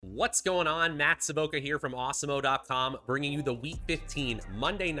What's going on? Matt Savoca here from Awesemo.com, bringing you the Week 15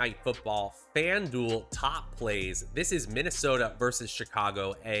 Monday Night Football FanDuel top plays. This is Minnesota versus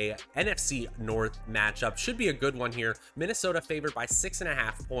Chicago, a NFC North matchup. Should be a good one here. Minnesota favored by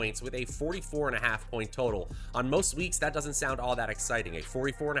 6.5 points with a 44.5 point total. On most weeks, that doesn't sound all that exciting. A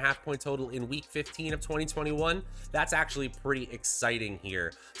 44.5 point total in Week 15 of 2021, that's actually pretty exciting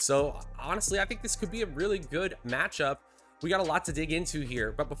here. So honestly, I think this could be a really good matchup. We got a lot to dig into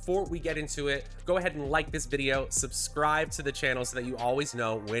here, but before we get into it, go ahead and like this video, subscribe to the channel so that you always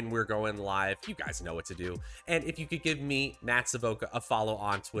know when we're going live. You guys know what to do. And if you could give me, Matt Savoca, a follow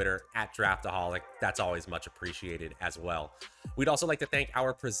on Twitter at Draftaholic, that's always much appreciated as well. We'd also like to thank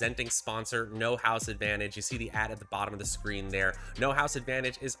our presenting sponsor, No House Advantage. You see the ad at the bottom of the screen there. No House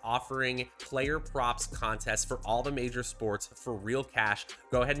Advantage is offering player props contests for all the major sports for real cash.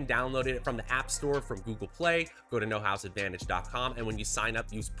 Go ahead and download it from the App Store, from Google Play. Go to nohouseadvantage.com, and when you sign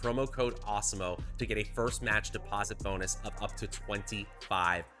up, use promo code AWESEMO to get a first match deposit bonus of up to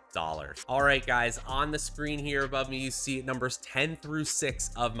 $25. All right, guys, on the screen here above me, you see numbers 10 through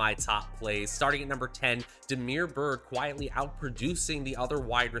 6 of my top plays. Starting at number 10, Damiere Byrd quietly outproducing the other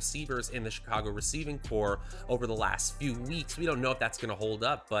wide receivers in the Chicago receiving core over the last few weeks. We don't know if that's going to hold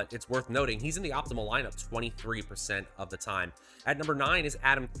up, but it's worth noting he's in the optimal lineup 23% of the time. At number 9 is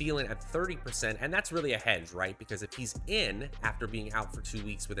Adam Thielen at 30%, and that's really a hedge, right? Because if he's in after being out for 2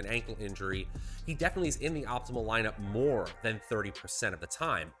 weeks with an ankle injury, he definitely is in the optimal lineup more than 30% of the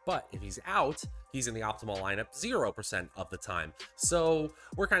time. But if he's out, he's in the optimal lineup 0% of the time. So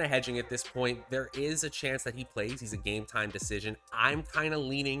we're kind of hedging at this point. There is a chance that he plays. He's a game time decision. I'm kind of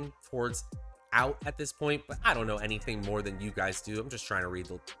leaning towards out at this point, but I don't know anything more than you guys do. I'm just trying to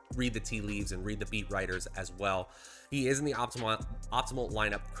read the tea leaves and read the beat writers as well. He is in the optimal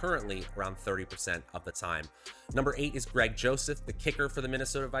lineup currently around 30% of the time. Number 8 is Greg Joseph, the kicker for the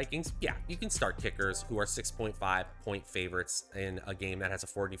Minnesota Vikings. Yeah, you can start kickers who are 6.5 point favorites in a game that has a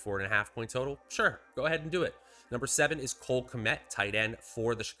 44.5 point total. Sure, go ahead and do it. Number 7 is Cole Kmet, tight end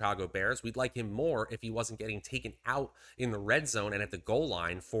for the Chicago Bears. We'd like him more if he wasn't getting taken out in the red zone and at the goal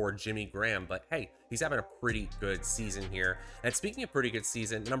line for Jimmy Graham. But hey, he's having a pretty good season here. And speaking of pretty good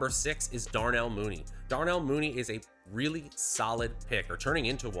season, number 6 is Darnell Mooney. Darnell Mooney is a really solid pick, or turning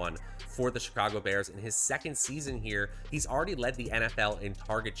into one, for the Chicago Bears. In his second season here, he's already led the NFL in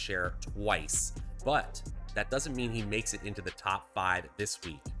target share twice. But that doesn't mean he makes it into the top 5 this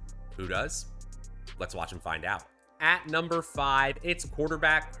week. Who does? Let's watch him find out. At number 5, it's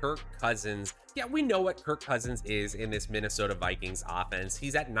quarterback Kirk Cousins. Yeah, we know what Kirk Cousins is in this Minnesota Vikings offense.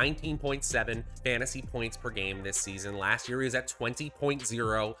 He's at 19.7 fantasy points per game this season. Last year, he was at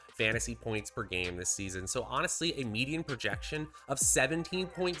 20.0 fantasy points per game this season. So honestly, a median projection of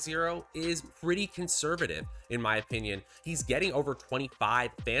 17.0 is pretty conservative, in my opinion. He's getting over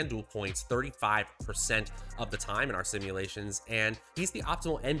 25 FanDuel points 35% of the time in our simulations, and he's the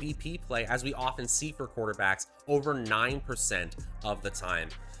optimal MVP play, as we often see for quarterbacks, over 9% of the time.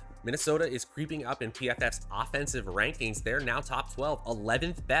 Minnesota is creeping up in PFF's offensive rankings. They're now top 12,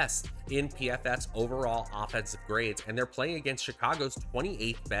 11th best in PFF's overall offensive grades, and they're playing against Chicago's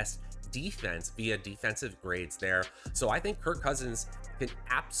 28th best defense via defensive grades there. So I think Kirk Cousins can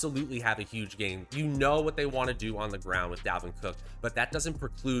absolutely have a huge game. You know what they want to do on the ground with Dalvin Cook, but that doesn't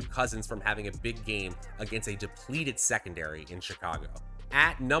preclude Cousins from having a big game against a depleted secondary in Chicago.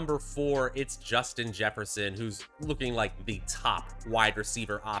 At number 4, it's Justin Jefferson, who's looking like the top wide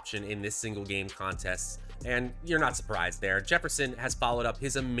receiver option in this single game contest. And you're not surprised there. Jefferson has followed up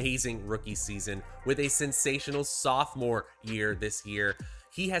his amazing rookie season with a sensational sophomore year this year.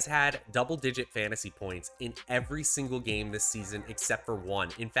 He has had double-digit fantasy points in every single game this season except for one.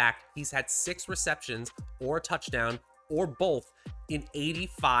 In fact, he's had 6 receptions or a touchdown or both in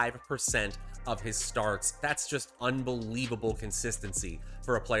 85% of his starts. That's just unbelievable consistency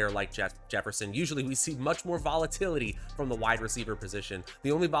for a player like Jefferson. Usually we see much more volatility from the wide receiver position.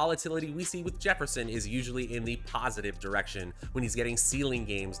 The only volatility we see with Jefferson is usually in the positive direction, when he's getting ceiling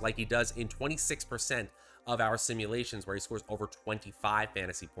games like he does in 26% of our simulations, where he scores over 25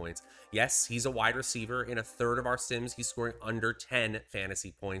 fantasy points. Yes, he's a wide receiver. In a third of our sims, he's scoring under 10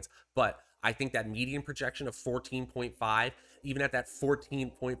 fantasy points, but I think that median projection of 14.5, even at that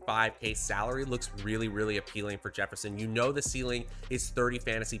 14.5K salary, looks really, really appealing for Jefferson. You know the ceiling is 30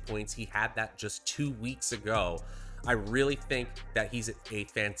 fantasy points. He had that just 2 weeks ago. I really think that he's a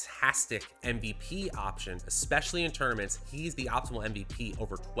fantastic MVP option, especially in tournaments. He's the optimal MVP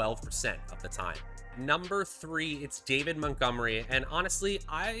over 12% of the time. Number 3, it's David Montgomery, and honestly,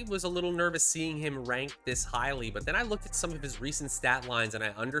 I was a little nervous seeing him ranked this highly, but then I looked at some of his recent stat lines and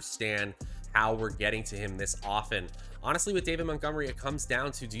I understand how we're getting to him this often. Honestly, with David Montgomery, it comes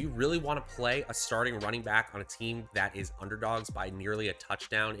down to, do you really want to play a starting running back on a team that is underdogs by nearly a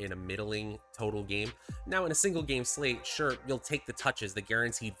touchdown in a middling total game? Now, in a single game slate, sure, you'll take the touches, the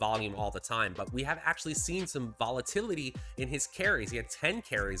guaranteed volume all the time, but we have actually seen some volatility in his carries. He had 10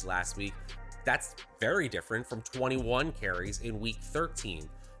 carries last week. That's very different from 21 carries in week 13.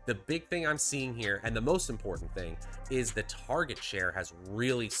 The big thing I'm seeing here, and the most important thing, is the target share has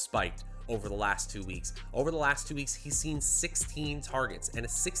really spiked over the last 2 weeks. Over the last 2 weeks, he's seen 16 targets, and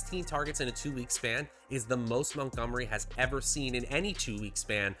 16 targets in a 2-week span is the most Montgomery has ever seen in any 2-week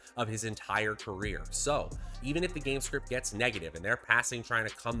span of his entire career. So even if the game script gets negative and they're passing trying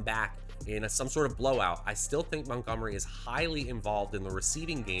to come back in some sort of blowout, I still think Montgomery is highly involved in the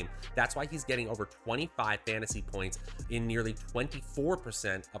receiving game. That's why he's getting over 25 fantasy points in nearly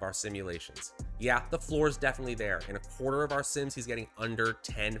 24% of our simulations. Yeah, the floor is definitely there. In a quarter of our sims, he's getting under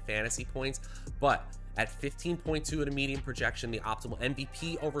 10 fantasy points, but at 15.2 at a median projection, the optimal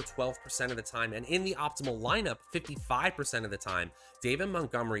MVP over 12% of the time, and in the optimal lineup 55% of the time, David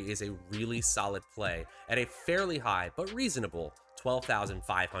Montgomery is a really solid play at a fairly high but reasonable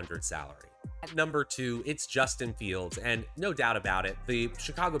 $12,500 salary. At number 2, it's Justin Fields, and no doubt about it, the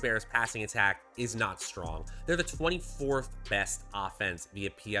Chicago Bears passing attack is not strong. They're the 24th best offense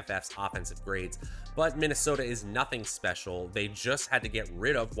via PFF's offensive grades, but Minnesota is nothing special. They just had to get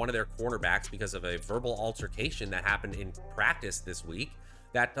rid of one of their cornerbacks because of a verbal altercation that happened in practice this week.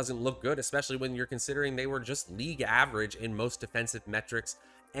 That doesn't look good, especially when you're considering they were just league average in most defensive metrics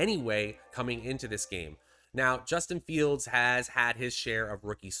anyway coming into this game. Now, Justin Fields has had his share of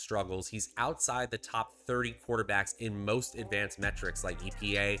rookie struggles. He's outside the top 30 quarterbacks in most advanced metrics like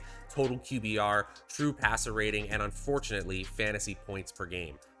EPA, total QBR, true passer rating, and unfortunately, fantasy points per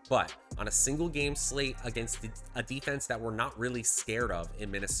game. But on a single game slate against a defense that we're not really scared of in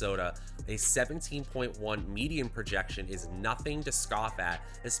Minnesota, a 17.1 median projection is nothing to scoff at,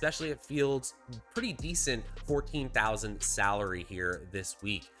 especially at Fields' pretty decent $14,000 salary here this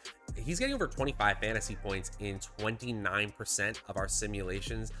week. He's getting over 25 fantasy points in 29% of our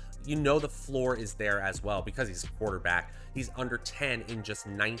simulations. You know the floor is there as well because he's a quarterback. He's under 10 in just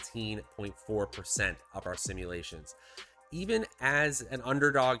 19.4% of our simulations. Even as an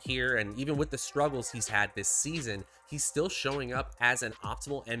underdog here, and even with the struggles he's had this season, he's still showing up as an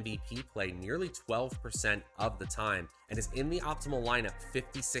optimal MVP play nearly 12% of the time, and is in the optimal lineup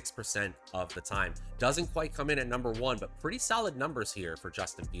 56% of the time. Doesn't quite come in at number 1, but pretty solid numbers here for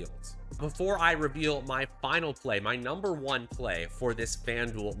Justin Fields. Before I reveal my final play, my number 1 play for this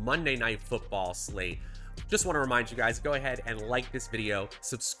FanDuel Monday Night Football slate, just want to remind you guys, go ahead and like this video,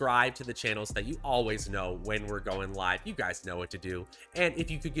 subscribe to the channel so that you always know when we're going live. You guys know what to do. And if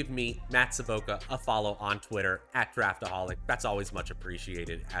you could give me, Matt Savoca, a follow on Twitter at Draftaholic, that's always much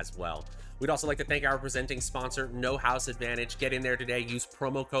appreciated as well. We'd also like to thank our presenting sponsor, No House Advantage. Get in there today. Use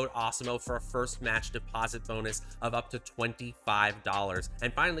promo code AWESEMO for a first match deposit bonus of up to $25.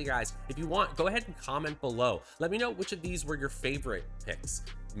 And finally, guys, if you want, go ahead and comment below. Let me know which of these were your favorite picks.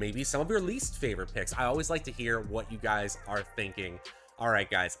 Maybe some of your least favorite picks. I always like to hear what you guys are thinking. All right,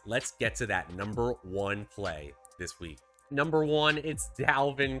 guys, let's get to that number 1 play this week. Number 1, it's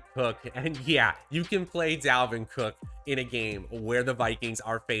Dalvin Cook. And yeah, you can play Dalvin Cook in a game where the Vikings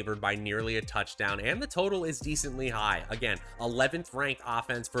are favored by nearly a touchdown and the total is decently high. Again, 11th ranked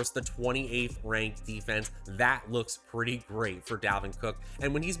offense versus the 28th ranked defense. That looks pretty great for Dalvin Cook.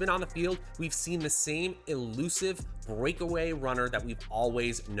 And when he's been on the field, we've seen the same elusive breakaway runner that we've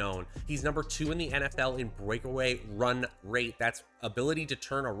always known. He's number 2 in the NFL in breakaway run rate. That's ability to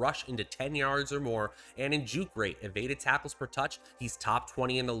turn a rush into 10 yards or more, and in juke rate, evaded tackles per touch, he's top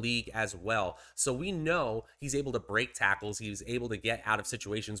 20 in the league as well. So we know he's able to break tackles. He's able to get out of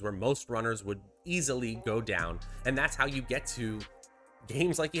situations where most runners would easily go down, and that's how you get to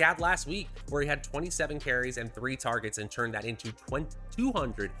games like he had last week, where he had 27 carries and 3 targets and turned that into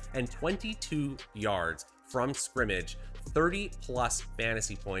 222 yards from scrimmage, 30 plus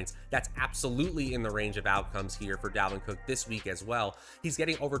fantasy points. That's absolutely in the range of outcomes here for Dalvin Cook this week as well. He's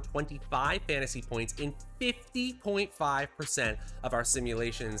getting over 25 fantasy points in 50.5% of our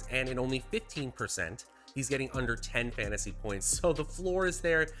simulations, and in only 15%, he's getting under 10 fantasy points. So the floor is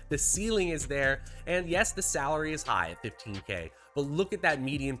there, the ceiling is there, and yes, the salary is high at 15K. But look at that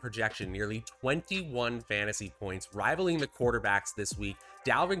median projection, nearly 21 fantasy points, rivaling the quarterbacks this week.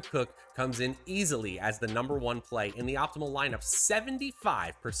 Dalvin Cook comes in easily as the number 1 play in the optimal lineup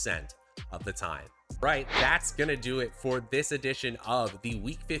 75% of the time. Right, that's gonna do it for this edition of the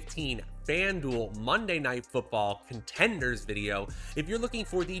Week 15 FanDuel Monday Night Football Contenders video. If you're looking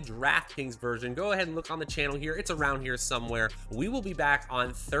for the DraftKings version, go ahead and look on the channel here. It's around here somewhere. We will be back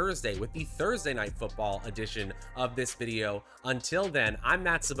on Thursday with the Thursday Night Football edition of this video. Until then, I'm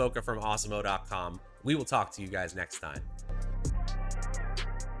Matt Savoca from Awesemo.com. We will talk to you guys next time.